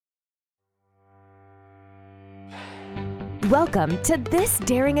Welcome to This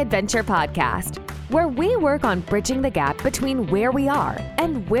Daring Adventure podcast, where we work on bridging the gap between where we are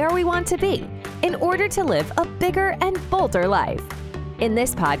and where we want to be in order to live a bigger and bolder life. In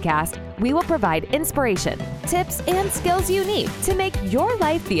this podcast, we will provide inspiration, tips, and skills you need to make your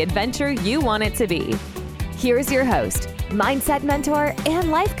life the adventure you want it to be. Here's your host, mindset mentor,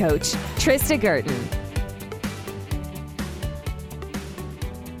 and life coach, Trista Gurton.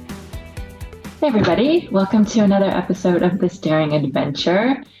 Hey everybody, welcome to another episode of This Daring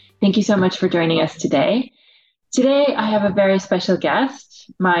Adventure. Thank you so much for joining us today. Today I have a very special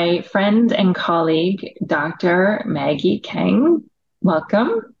guest, my friend and colleague, Dr. Maggie Kang.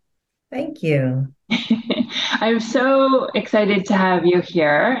 Welcome. Thank you. I'm so excited to have you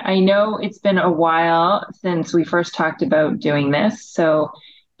here. I know it's been a while since we first talked about doing this, so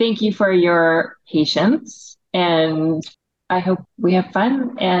thank you for your patience, and I hope we have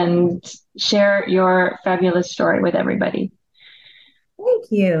fun and share your fabulous story with everybody. Thank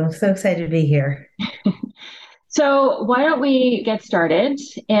you. So excited to be here. So why don't we get started,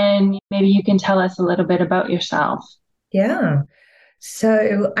 and maybe you can tell us a little bit about yourself. Yeah.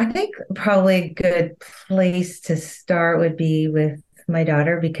 So I think probably a good place to start would be with my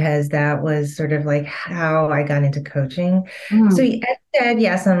daughter, because that was sort of like how I got into coaching. So as I said,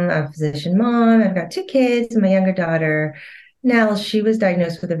 yes, I'm a physician mom. I've got two kids. My younger daughter, Nell, she was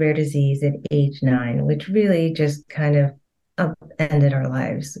diagnosed with a rare disease at age 9, which really just kind of upended our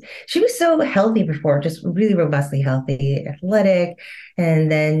lives. She was so healthy before, just really robustly healthy, athletic,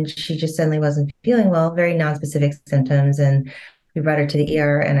 and then she just suddenly wasn't feeling well, very nonspecific symptoms, and we brought her to the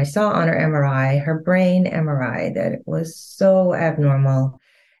ER, and I saw on her MRI, her brain MRI, that it was so abnormal.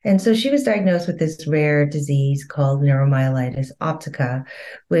 And so she was diagnosed with this rare disease called neuromyelitis optica,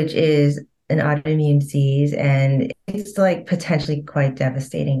 which is an autoimmune disease, and it's like potentially quite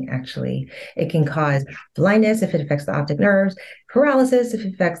devastating, actually. It can cause blindness if it affects the optic nerves, paralysis if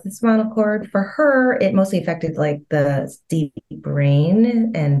it affects the spinal cord. For her, it mostly affected like the deep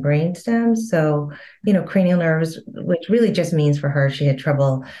brain and brain stems. So, cranial nerves, which really just means for her, she had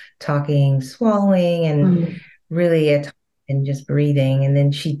trouble talking, swallowing, and really and just breathing. And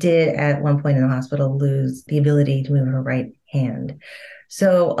then she did at one point in the hospital lose the ability to move her right hand.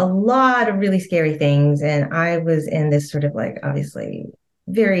 So a lot of really scary things. And I was in this sort of like, obviously,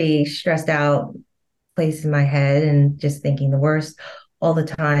 very stressed out place in my head and just thinking the worst all the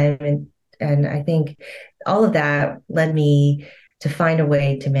time. And I think all of that led me to find a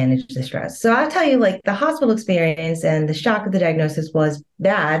way to manage the stress. So I'll tell you, like, the hospital experience and the shock of the diagnosis was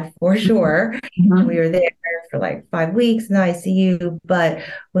bad for sure. Mm-hmm. We were there for like 5 weeks in the ICU. But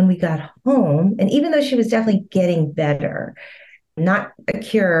when we got home, and even though she was definitely getting better, not a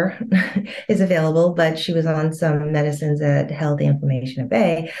cure is available, but she was on some medicines that held the inflammation at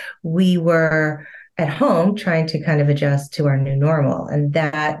bay. We were at home trying to kind of adjust to our new normal. And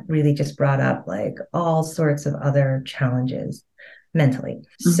that really just brought up like all sorts of other challenges mentally.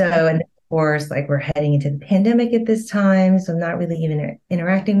 Mm-hmm. So, and of course, like we're heading into the pandemic at this time, so I'm not really even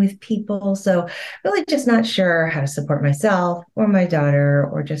interacting with people. So really just not sure how to support myself or my daughter,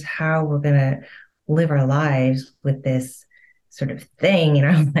 or just how we're going to live our lives with this sort of thing in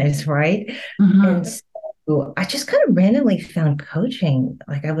our lives, right? Mm-hmm. And so I just kind of randomly found coaching.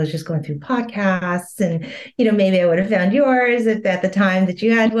 Like I was just going through podcasts, and maybe I would have found yours at the time that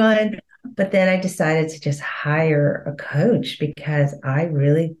you had one. But then I decided to just hire a coach because I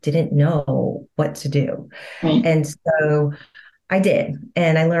really didn't know what to do. Right. And so I did.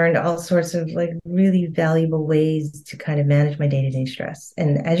 And I learned all sorts of like really valuable ways to kind of manage my day-to-day stress.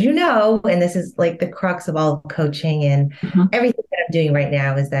 And as you know, and this is like the crux of all coaching and everything that I'm doing right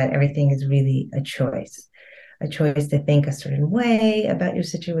now, is that everything is really a choice to think a certain way about your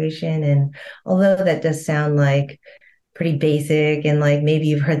situation. And although that does sound like pretty basic and like maybe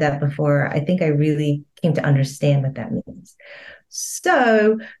you've heard that before, I think I really came to understand what that means.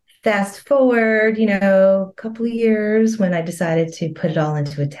 So fast forward, a couple of years when I decided to put it all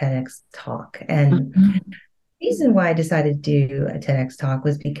into a TEDx talk. And the reason why I decided to do a TEDx talk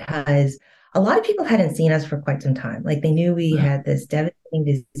was because a lot of people hadn't seen us for quite some time. Like they knew we had this devastating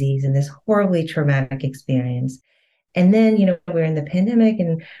disease and this horribly traumatic experience. And then, we were in the pandemic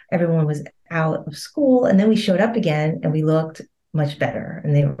and everyone was out of school. And then we showed up again and we looked much better.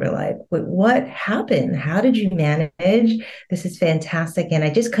 And they were like, wait, what happened? How did you manage? This is fantastic. And I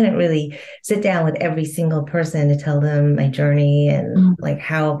just couldn't really sit down with every single person to tell them my journey and like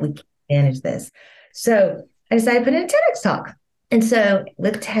how we can manage this. So I decided to put in a TEDx talk. And so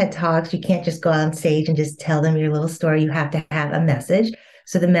with TED Talks, you can't just go on stage and just tell them your little story. You have to have a message.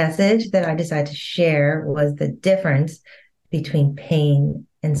 So the message that I decided to share was the difference between pain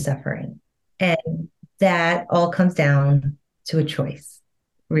and suffering. And that all comes down to a choice,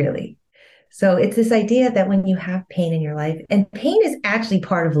 really. So it's this idea that when you have pain in your life, and pain is actually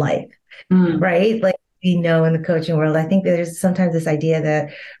part of life, right? Like we know in the coaching world, I think there's sometimes this idea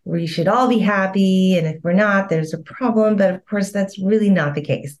that we should all be happy. And if we're not, there's a problem. But of course, that's really not the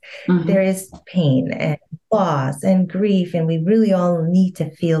case. There is pain and loss and grief, and we really all need to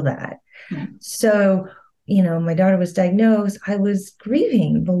feel that. So, my daughter was diagnosed. I was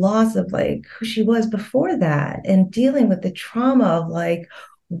grieving the loss of like who she was before that and dealing with the trauma of like,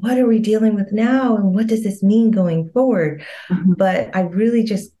 what are we dealing with now? And what does this mean going forward? But I really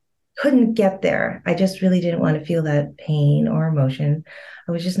just couldn't get there. I just really didn't want to feel that pain or emotion.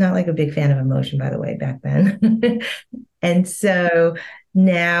 I was just not like a big fan of emotion, by the way, back then. And so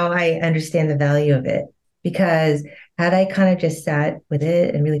now I understand the value of it, because had I kind of just sat with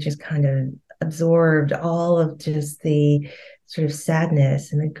it and really just kind of absorbed all of just the sort of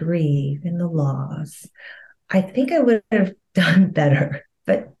sadness and the grief and the loss, I think I would have done better.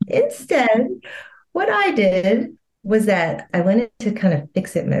 But instead, what I did was that I went into kind of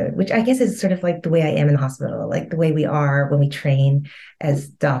fix it mode, which I guess is sort of like the way I am in the hospital, like the way we are when we train as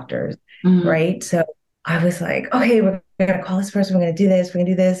doctors, right? So I was like, okay, we're going to call this person, we're going to do this, we're going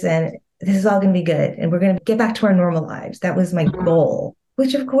to do this, and this is all going to be good. And we're going to get back to our normal lives. That was my goal,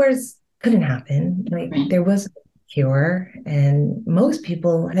 which of course couldn't happen. Like there was no cure, and most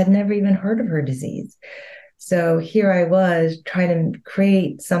people had never even heard of her disease. So here I was trying to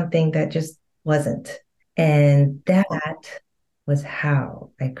create something that just wasn't. And that was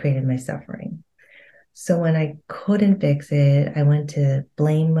how I created my suffering. So when I couldn't fix it, I went to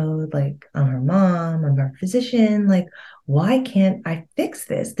blame mode, like on her mom, on her physician, like, why can't I fix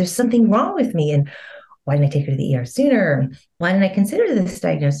this? There's something wrong with me. And why didn't I take her to the ER sooner? Why didn't I consider this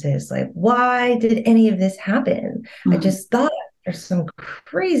diagnosis? Like, why did any of this happen? I just thought there's some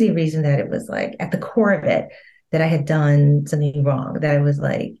crazy reason that it was like at the core of it that I had done something wrong, that I was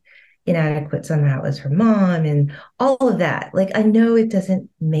like inadequate somehow as her mom and all of that. Like, I know it doesn't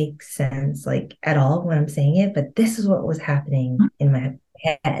make sense like at all when I'm saying it, but this is what was happening in my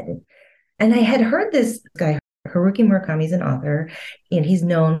head. And I had heard this guy, Haruki Murakami, is an author, and he's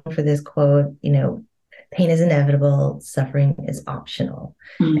known for this quote, pain is inevitable, suffering is optional.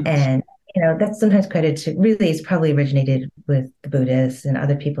 And that's sometimes credited to, really, it's probably originated with the Buddhists, and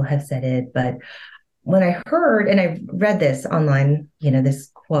other people have said it. But when I heard, and I read this online,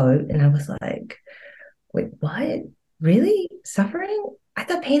 this quote, and I was like, wait, what? Really? Suffering? I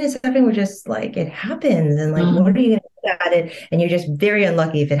thought pain and suffering were just like, it happens. And like, what are you going to do about it? And you're just very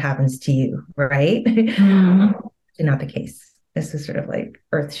unlucky if it happens to you, right? Not the case. This is sort of like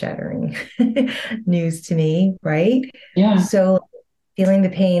earth-shattering news to me, right? Yeah. So feeling the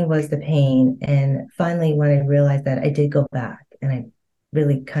pain was the pain. And finally, when I realized that, I did go back and I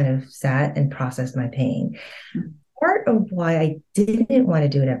really kind of sat and processed my pain. Part of why I didn't want to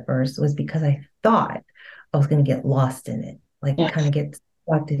do it at first was because I thought I was going to get lost in it, like kind of get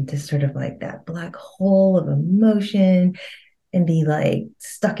sucked into sort of like that black hole of emotion and be like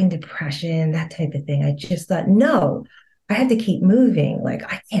stuck in depression, that type of thing. I just thought, no, I had to keep moving. Like,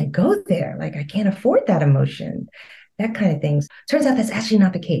 I can't go there. Like, I can't afford that emotion, that kind of thing. Turns out that's actually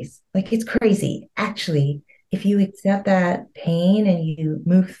not the case. Like, it's crazy. Actually, if you accept that pain and you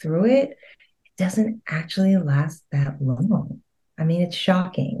move through it, it doesn't actually last that long. I mean, it's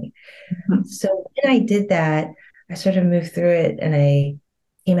shocking. So when I did that, I sort of moved through it and I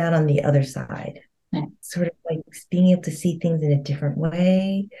came out on the other side, sort of like being able to see things in a different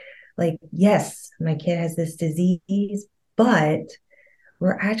way. Like, yes, my kid has this disease, but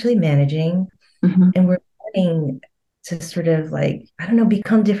we're actually managing and we're learning to sort of like, I don't know,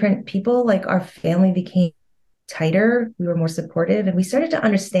 become different people. Like, our family became tighter, we were more supportive, and we started to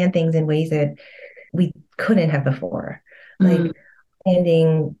understand things in ways that we couldn't have before, like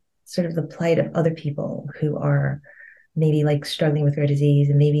understanding sort of the plight of other people who are maybe like struggling with rare disease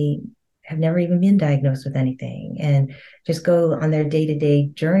and maybe have never even been diagnosed with anything, and just go on their day-to-day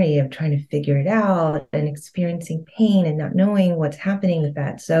journey of trying to figure it out and experiencing pain and not knowing what's happening with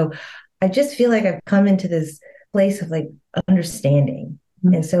that. So I just feel like I've come into this place of like understanding.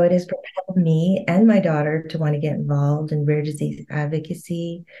 And so it has propelled me and my daughter to want to get involved in rare disease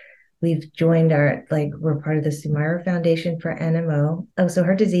advocacy. We've joined we're part of the Sumira Foundation for NMO. Oh, so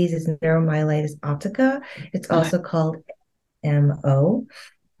her disease is neuromyelitis optica. It's also called MO.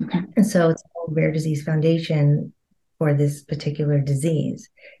 And so it's a rare disease foundation for this particular disease.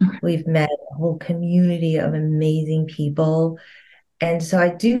 We've met a whole community of amazing people. And so I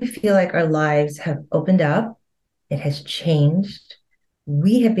do feel like our lives have opened up. It has changed.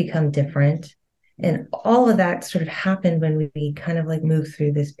 We have become different. And all of that sort of happened when we kind of like moved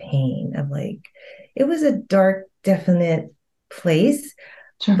through this pain of like, it was a dark, definite place,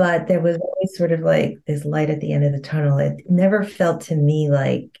 Sure. but there was always sort of like this light at the end of the tunnel. It never felt to me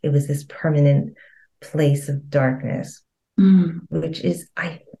like it was this permanent place of darkness, Mm. which is,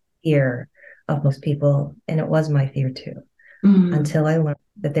 I fear of most people. And it was my fear too, Mm. until I learned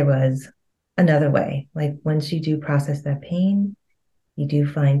that there was another way. Like once you do process that pain, you do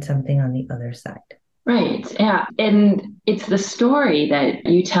find something on the other side. Right. Yeah. And it's the story that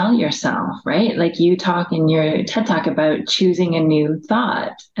you tell yourself, right? Like you talk in your TED Talk about choosing a new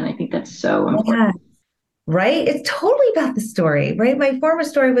thought. And I think that's so Yeah, important. right. It's totally about the story, right? My former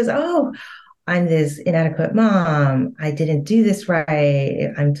story was, oh, I'm this inadequate mom. I didn't do this right.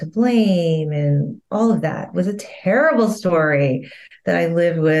 I'm to blame. And all of that was a terrible story that I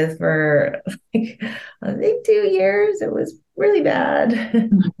lived with for like, I think 2 years. It was really bad.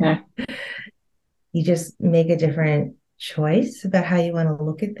 Okay. You just make a different choice about how you want to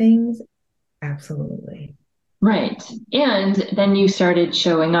look at things. Absolutely. Right. And then you started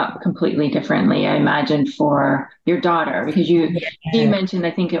showing up completely differently, I imagine, for your daughter, because you Yeah, mentioned,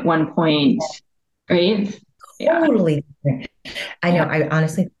 I think at one point, right? Yeah. totally different. I know. Yeah. I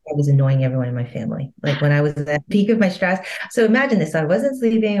honestly thought I was annoying everyone in my family. Like when I was at the peak of my stress. So imagine this. I wasn't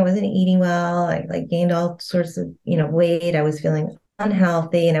sleeping. I wasn't eating well. I like gained all sorts of, weight. I was feeling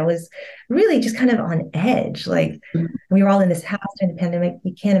unhealthy and I was really just kind of on edge. Like we were all in this house during the pandemic.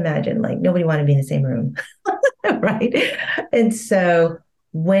 You can't imagine, like nobody wanted to be in the same room. Right. And so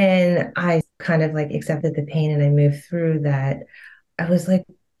when I kind of like accepted the pain and I moved through that, I was like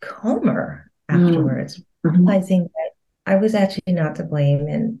calmer Mm. afterwards, Mhm. realizing that I was actually not to blame.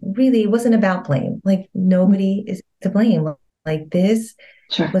 And really, it wasn't about blame. Like, nobody is to blame. Like, this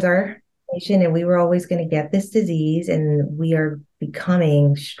Sure. was our nation, and we were always going to get this disease, and we are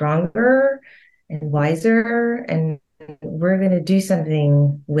becoming stronger and wiser, and we're going to do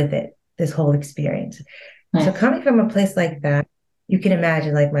something with it, this whole experience. So, Nice. coming from a place like that, you can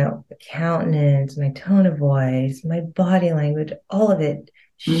imagine like my countenance, my tone of voice, my body language, all of it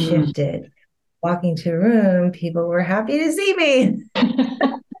Mm. shifted. Walking to a room, people were happy to see me.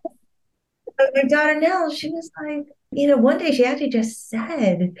 But my daughter Nell, she was like, one day she actually just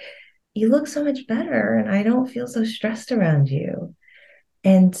said, "You look so much better, and I don't feel so stressed around you."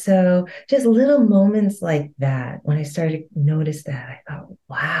 And so just little moments like that, when I started to notice that, I thought,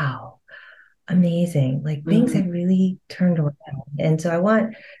 wow, amazing. Like things Mm. had really turned around. And so I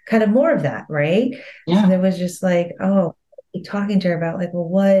want kind of more of that, right? So Yeah. there was just like, oh, talking to her about like, well,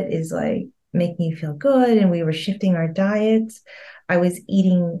 what is like making you feel good? And we were shifting our diets. I was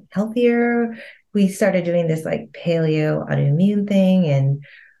eating healthier. We started doing this like paleo autoimmune thing, and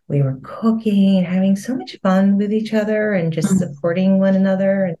we were cooking and having so much fun with each other and just Mm. supporting one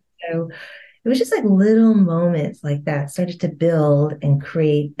another. And so it was just like little moments like that started to build and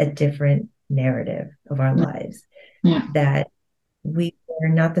create a different narrative of our lives, Yeah. that we were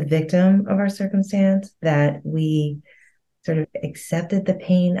not the victim of our circumstance, that we sort of accepted the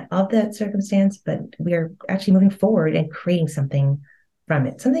pain of that circumstance, but we are actually moving forward and creating something from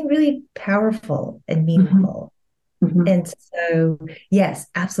it, something really powerful and Mhm. meaningful. Mhm. And so, yes,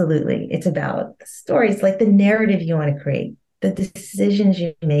 absolutely. It's about the stories, like the narrative you want to create, the decisions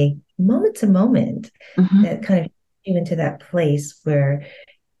you make moment to moment that Mhm. kind of get you into that place where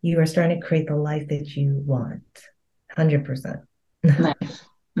you are starting to create the life that you want. 100%. Nice.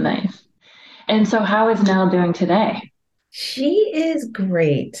 Nice. And so how is Nell doing today? She is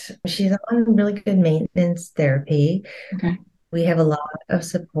great. She's on really good maintenance therapy. Okay. We have a lot of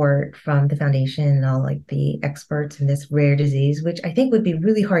support from the foundation and all like the experts in this rare disease, which I think would be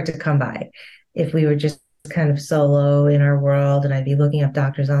really hard to come by if we were just kind of solo in our world and I'd be looking up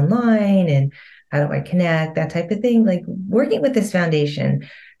doctors online and how do I connect, that type of thing. Like working with this foundation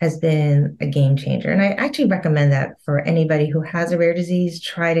has been a game changer. And I actually recommend that for anybody who has a rare disease,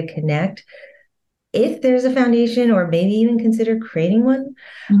 try to connect if there's a foundation or maybe even consider creating one,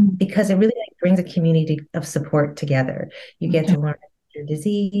 Mhm. because it really like brings a community of support together. You get Okay. to learn your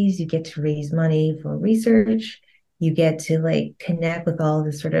disease, you get to raise money for research, you get to like connect with all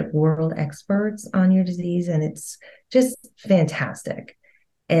the sort of world experts on your disease, and it's just fantastic.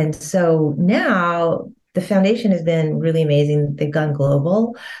 And so now the foundation has been really amazing. They've gone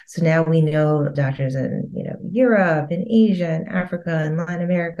global. So now we know doctors in, Europe and Asia and Africa and Latin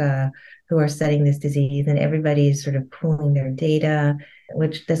America who are studying this disease, and everybody's sort of pooling their data,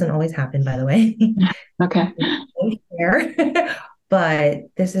 which doesn't always happen, by the way. Okay. But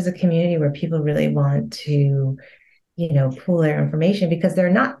this is a community where people really want to, pool their information because there are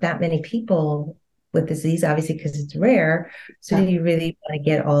not that many people with this disease, obviously, because it's rare. So Yeah. you really want to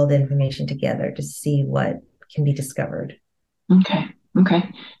get all the information together to see what can be discovered. Okay. Okay.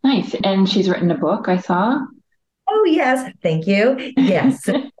 Nice. And she's written a book, I saw. Oh, yes. Thank you. Yes.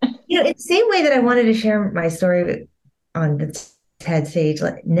 So, in the same way that I wanted to share my story on the TED stage,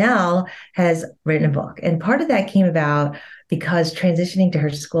 like Nell has written a book. And part of that came about because transitioning to her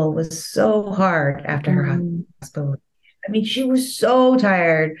school was so hard after her Mm, hospital. I mean, she was so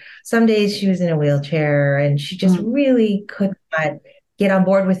tired. Some days she was in a wheelchair and she just mm, really could not get on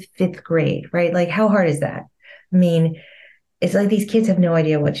board with fifth grade, right? Like, how hard is that? I mean, it's like these kids have no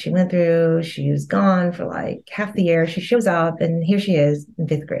idea what she went through. She was gone for like half the year. She shows up and here she is in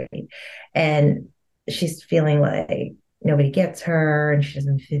fifth grade. And she's feeling like nobody gets her and she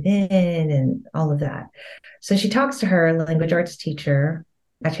doesn't fit in and all of that. So she talks to her language arts teacher.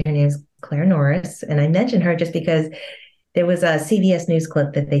 Actually, her name is Claire Norris. And I mentioned her just because there was a CBS News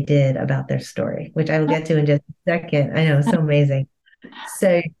clip that they did about their story, which I will get to in just a second. I know, it's so amazing.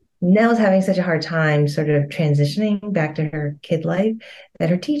 So Nell's having such a hard time sort of transitioning back to her kid life that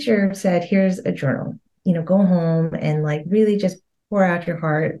her teacher said, here's a journal, go home and like really just pour out your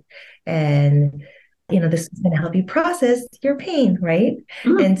heart. And, this is going to help you process your pain, right?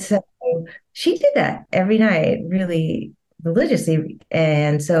 mm. And so she did that every night, really religiously.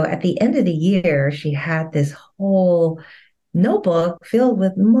 And so at the end of the year, she had this whole notebook filled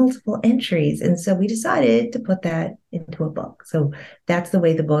with multiple entries. And so we decided to put that into a book. So that's the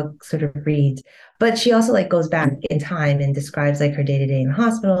way the book sort of reads. But she also like goes back in time and describes like her day to day in the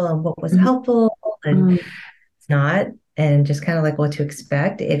hospital and what was Mm, helpful and mm. it's not, and just kind of like what to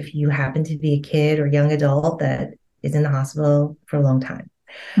expect if you happen to be a kid or young adult that is in the hospital for a long time.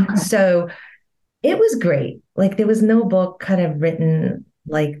 Okay. So it was great. Like there was no book kind of written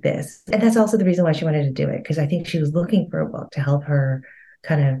like this. And that's also the reason why she wanted to do it, because I think she was looking for a book to help her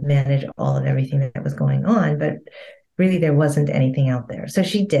kind of manage all of everything that was going on. But really, there wasn't anything out there. So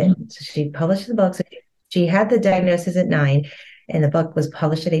she Mm, did. So she published the book. So she had the diagnosis at 9, and the book was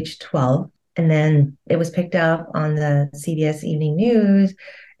published at age 12. And then it was picked up on the CBS Evening News.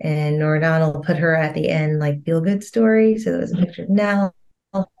 And Nora Donald put her at the end, like, feel good story. So there was a picture of Nell,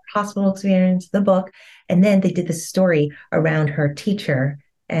 hospital experience, the book. And then they did the story around her teacher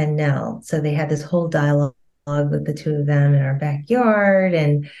and Nell. So they had this whole dialogue with the two of them in our backyard.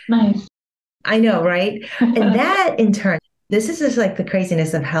 And nice. I know, right? And that in turn, this is just like the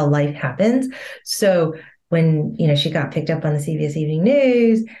craziness of how life happens. So when, she got picked up on the CBS Evening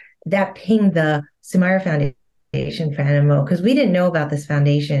News, that pinged the Sumire Foundation for NMO because we didn't know about this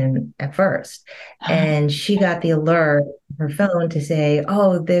foundation at first. And she got the alert on her phone to say,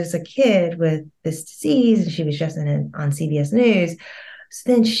 oh, there's a kid with this disease. And she was just on CBS News.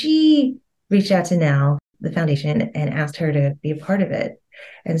 So then she reached out to Now, the foundation, and asked her to be a part of it.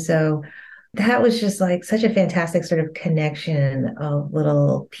 And so that was just like such a fantastic sort of connection of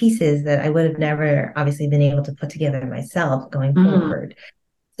little pieces that I would have never obviously been able to put together myself going Mm, forward.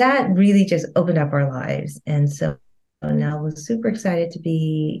 That really just opened up our lives. And so now I was super excited to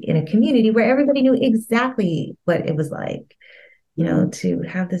be in a community where everybody knew exactly what it was like, mm, to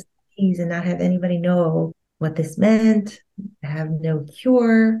have this disease and not have anybody know what this meant, have no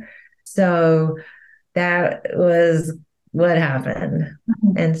cure. So that was what happened.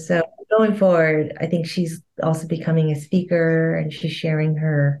 mm, And so going forward, I think she's also becoming a speaker and she's sharing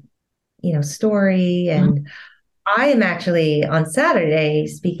her, story. mm. And I am actually on Saturday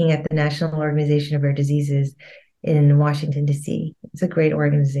speaking at the National Organization of Rare Diseases in Washington, D.C. It's a great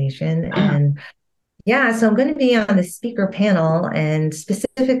organization. Ah, And yeah, so I'm going to be on the speaker panel, and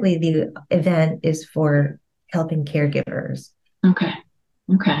specifically the event is for helping caregivers. okay.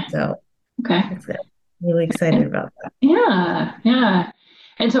 Okay. So Okay. it's really excited about that. Yeah. Yeah.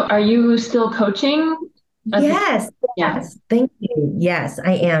 And so are you still coaching? As a, Yes, yeah. yes. Thank you. Yes,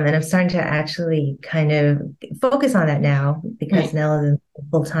 I am. And I'm starting to actually kind of focus on that now because Right. Nell is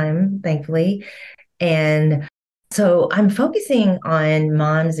full time, thankfully. And so I'm focusing on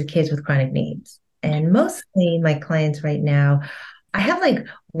moms of kids with chronic needs. And mostly my clients right now, I have like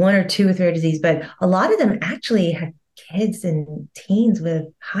one or two with rare disease, but a lot of them actually have kids and teens with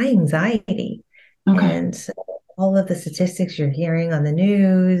high anxiety. Okay. And so all of the statistics you're hearing on the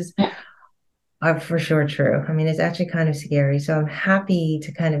news Yeah. are for sure true. I mean, it's actually kind of scary. So I'm happy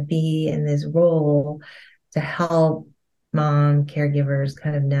to kind of be in this role to help mom caregivers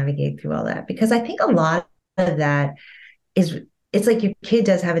kind of navigate through all that because I think a lot of that is it's like your kid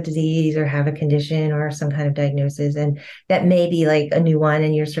does have a disease or have a condition or some kind of diagnosis and that may be like a new one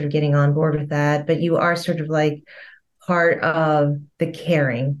and you're sort of getting on board with that, but you are sort of like part of the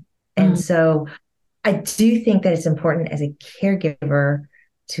caring. And Mm, so I do think that it's important as a caregiver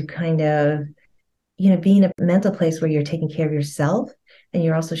to kind of be in a mental place where you're taking care of yourself and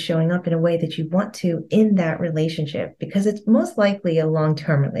you're also showing up in a way that you want to in that relationship because it's most likely a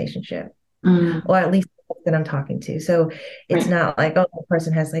long-term relationship mm, or at least that I'm talking to. So it's Right. not like, oh, the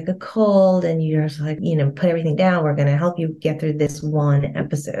person has like a cold and you're just like, put everything down. We're going to help you get through this one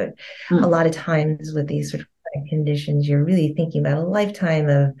episode. A Mm. lot of times with these sort of chronic conditions, you're really thinking about a lifetime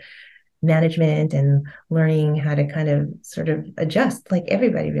of management and learning how to kind of sort of adjust, like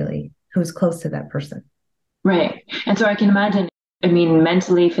everybody really who's close to that person. Right. And so I can imagine, I mean,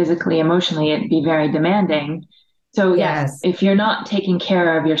 mentally, physically, emotionally, it'd be very demanding. So yes, Yes, if you're not taking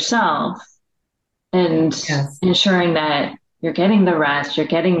care of yourself and yes, ensuring that you're getting the rest, you're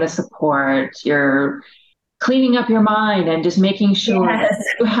getting the support, you're cleaning up your mind and just making sure that yes,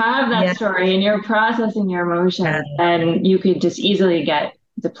 you have that yeah. story and you're processing your emotions, then you could just easily get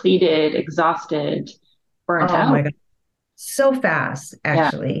depleted, exhausted, burnt Oh my out. God. So fast, Yeah.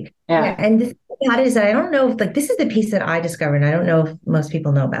 actually. Yeah. Yeah. And the thing about it is that I don't know if like this is the piece that I discovered, and I don't know if most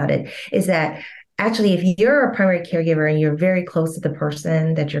people know about it, is that actually if you're a primary caregiver and you're very close to the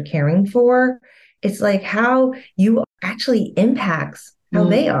person that you're caring for, it's like how you actually impacts how Mm.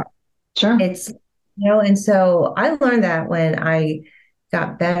 they are. Sure. It's, and so I learned that when I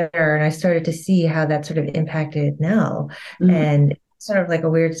got better and I started to see how that sort of impacted Nell Mm. and sort of like a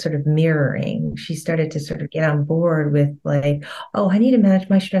weird sort of mirroring. She started to sort of get on board with like, oh, I need to manage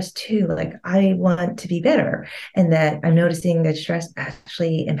my stress too. Like I want to be better. And that I'm noticing that stress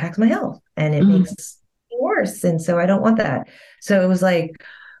actually impacts my health and it Mm. makes me worse. And so I don't want that. So it was like,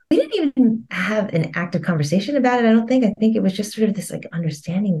 we didn't even have an active conversation about it. I don't think. I think it was just sort of this like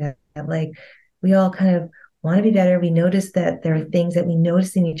understanding that like we all kind of want to be better. We notice that there are things that we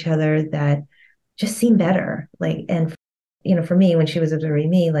notice in each other that just seem better. Like, and for me, when she was observing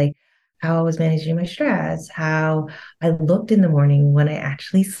me, like how I was managing my stress, how I looked in the morning when I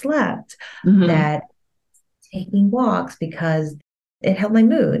actually slept, Mm-hmm. that taking walks because it helped my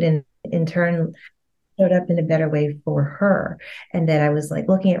mood and in turn showed up in a better way for her. And that I was like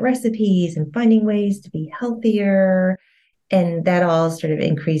looking at recipes and finding ways to be healthier. And that all sort of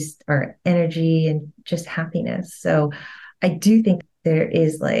increased our energy and just happiness. So I do think there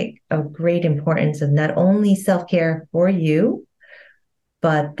is like a great importance of not only self care for you,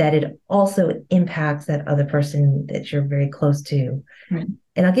 but that it also impacts that other person that you're very close to. Right.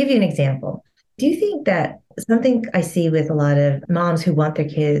 And I'll give you an example. Do you think that something I see with a lot of moms who want their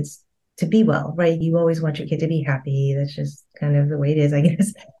kids to be well, right? You always want your kid to be happy. That's just kind of the way it is, I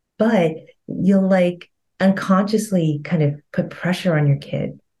guess. But you'll like unconsciously kind of put pressure on your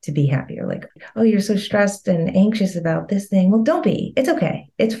kid to be happier. Like, oh, you're so stressed and anxious about this thing. Well, don't be. It's okay.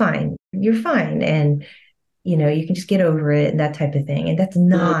 It's fine. You're fine. And you can just get over it and that type of thing. And that's Mm.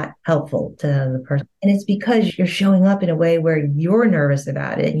 not helpful to the person. And it's because you're showing up in a way where you're nervous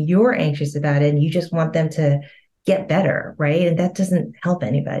about it and you're anxious about it and you just want them to get better, right? And that doesn't help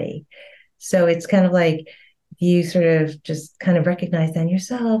anybody. So it's kind of like you sort of just kind of recognize that in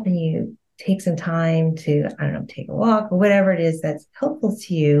yourself and you take some time to, I don't know, take a walk or whatever it is that's helpful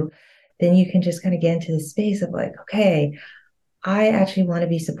to you, then you can just kind of get into the space of like, okay, I actually want to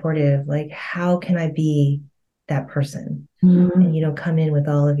be supportive. Like, how can I be that person? Mm. And you don't come in with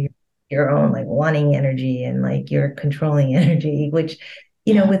all of your own like wanting energy and like your controlling energy, which,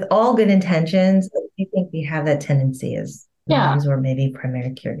 Yeah. with all good intentions, I think we have that tendency as Yeah. moms or maybe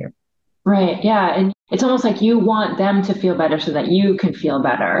primary caregiver. Right. Yeah. And it's almost like you want them to feel better so that you can feel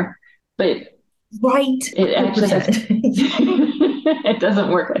better. But Right. it actually has, 100%. it doesn't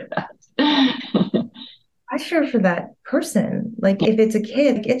work like that. I sure for that person. Like if it's a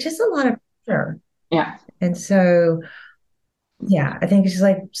kid, like, it's just a lot of pressure. Yeah. And so, yeah, I think it's just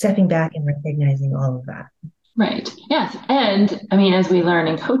like stepping back and recognizing all of that. Right. Yes. And I mean, as we learn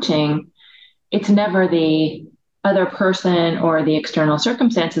in coaching, it's never the other person or the external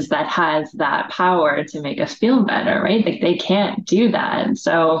circumstances that has that power to make us feel better, right? Like they can't do that. And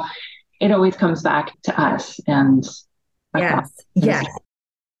so it always comes back to us and our thoughts. Yes. Yes.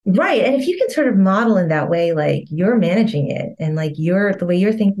 Right. And if you can sort of model in that way, like you're managing it and like the way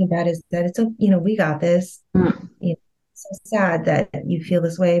you're thinking about it is that it's, we got this. Mm. It's so sad that you feel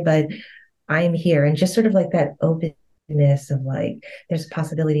this way, but I'm here. And just sort of like that openness of like, there's a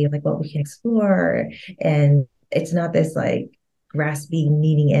possibility of like what we can explore. And it's not this like grasping,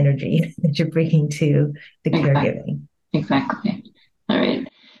 needing energy that you're bringing to the Exactly. caregiving. Exactly. All right.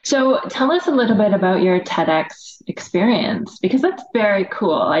 So tell us a little bit about your TEDx experience because that's very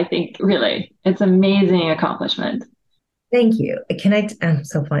cool. I think really it's amazing accomplishment. Thank you. I'm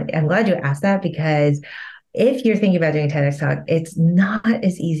so funny. I'm glad you asked that because if you're thinking about doing TEDx talk, it's not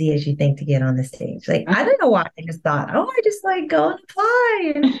as easy as you think to get on the stage. Like, I don't know why I just thought, oh, I just like go and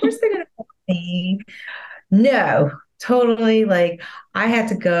apply. And of course they're going to call me. No, totally. Like, I had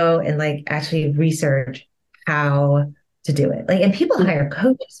to go and like actually research how to do it. Like, and people hire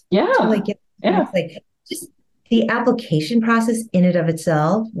coaches to Yeah. like get Yeah. like just the application process in and of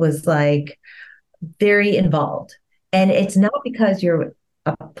itself was like very involved. And it's not because you're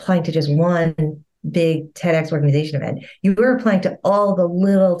applying to just one big TEDx organization event. You were applying to all the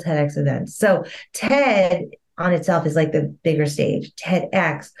little TEDx events. So TED on itself is like the bigger stage.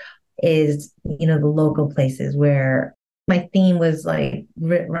 TEDx is, the local places where my theme was like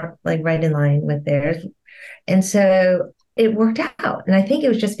right in line with theirs. And so it worked out. And I think it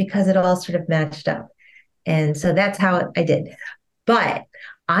was just because it all sort of matched up. And so that's how I did. But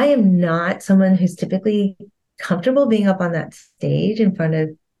I am not someone who's typically comfortable being up on that stage in front of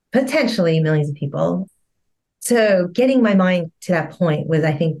potentially millions of people. So getting my mind to that point was,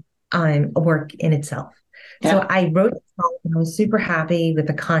 I think, a work in itself. Yeah. So I wrote the song and I was super happy with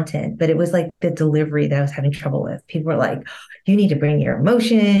the content, but it was like the delivery that I was having trouble with. People were like, you need to bring your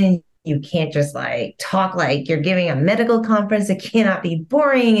emotion. You can't just like talk like you're giving a medical conference. It cannot be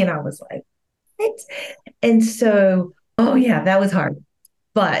boring. And I was like, what? And so, oh yeah, that was hard.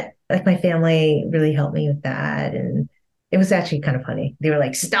 But like my family really helped me with that. And it was actually kind of funny. They were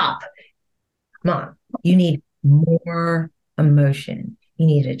like, stop, Mom, you need more emotion. You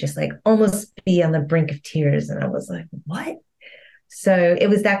need to just like almost be on the brink of tears. And I was like, what? So it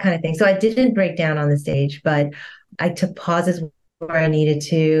was that kind of thing. So I didn't break down on the stage, but I took pauses where I needed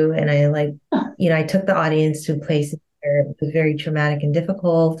to. And I took the audience to places where it was very traumatic and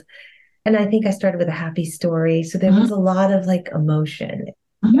difficult. And I think I started with a happy story. So there was a lot of like emotion.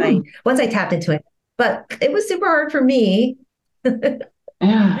 Once I tapped into it, but it was super hard for me.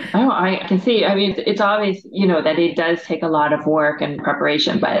 Yeah, I can see. I mean, it's obvious, that it does take a lot of work and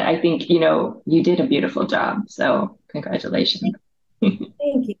preparation, but I think, you did a beautiful job. So congratulations. Thank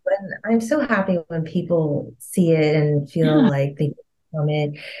you. And I'm so happy when people see it and feel like they from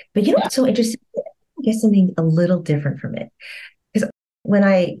it. But what's so interesting? I guess something a little different from it. Because when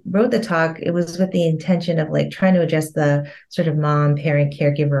I wrote the talk, it was with the intention of like trying to address the sort of mom, parent,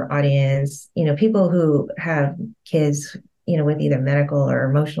 caregiver audience, people who have kids, with either medical or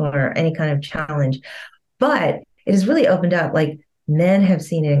emotional or any kind of challenge. But it has really opened up, like men have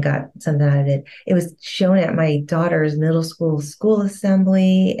seen it and got something out of it. It was shown at my daughter's middle school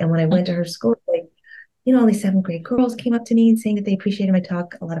assembly. And when I went to her school, like, all these 7th grade girls came up to me and saying that they appreciated my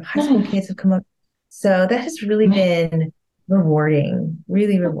talk. A lot of high school kids have come up. So that has really been rewarding,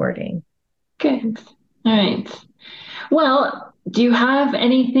 really rewarding. Good. All right. Well, do you have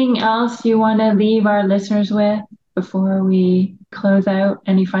anything else you want to leave our listeners with before we close out?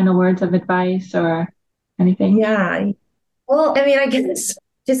 Any final words of advice or anything? Yeah. Well, I mean, I guess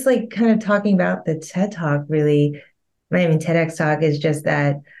just like kind of talking about the TED Talk really, TEDx Talk is just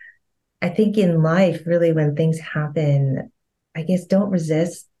that I think in life, really, when things happen, I guess don't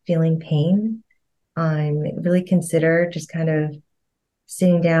resist feeling pain. Really consider just kind of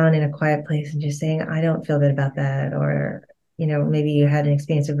sitting down in a quiet place and just saying, I don't feel good about that. Or, maybe you had an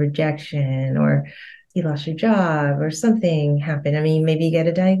experience of rejection or you lost your job or something happened. I mean, maybe you get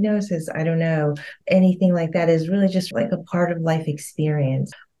a diagnosis. I don't know. Anything like that is really just like a part of life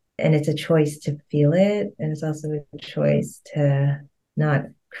experience. And it's a choice to feel it. And it's also a choice to not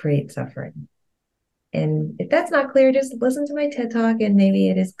create suffering. And if that's not clear, just listen to my TED Talk and maybe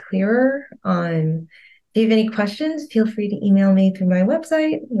it is clearer. If you have any questions, feel free to email me through my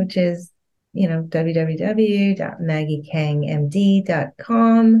website, which is,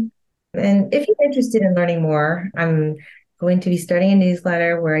 www.maggiekangmd.com. And if you're interested in learning more, I'm going to be starting a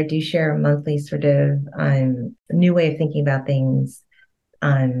newsletter where I do share a monthly sort of new way of thinking about things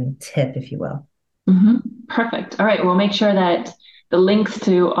tip, if you will. Mm-hmm. Perfect. All right. We'll make sure that the links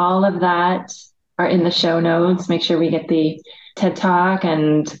to all of that are in the show notes. Make sure we get the TED Talk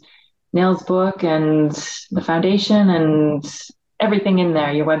and Nell's book and the foundation and everything in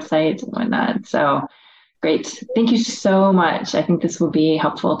there, your website and whatnot. So great. Thank you so much. I think this will be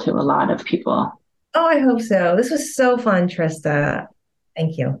helpful to a lot of people. Oh, I hope so. This was so fun, Trista.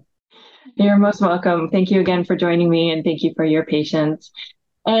 Thank you. You're most welcome. Thank you again for joining me and thank you for your patience.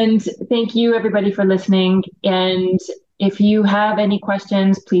 And thank you everybody for listening. And if you have any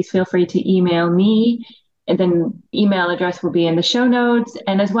questions, please feel free to email me. And then email address will be in the show notes.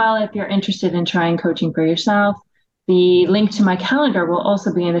 And as well, if you're interested in trying coaching for yourself, the link to my calendar will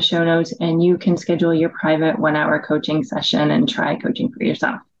also be in the show notes and you can schedule your private 1-hour coaching session and try coaching for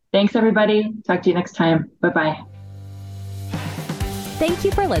yourself. Thanks, everybody. Talk to you next time. Bye-bye. Thank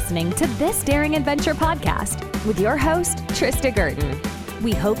you for listening to This Daring Adventure podcast with your host, Trista Gurton.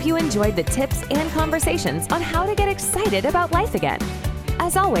 We hope you enjoyed the tips and conversations on how to get excited about life again.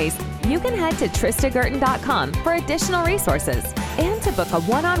 As always, you can head to tristagurton.com for additional resources and to book a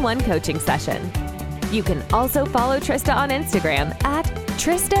one-on-one coaching session. You can also follow Trista on Instagram at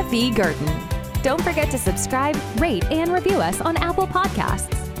Trista V. Gurton. don't forget to subscribe, rate, and review us on Apple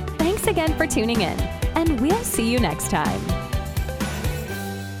Podcasts. Thanks again for tuning in, and we'll see you next time.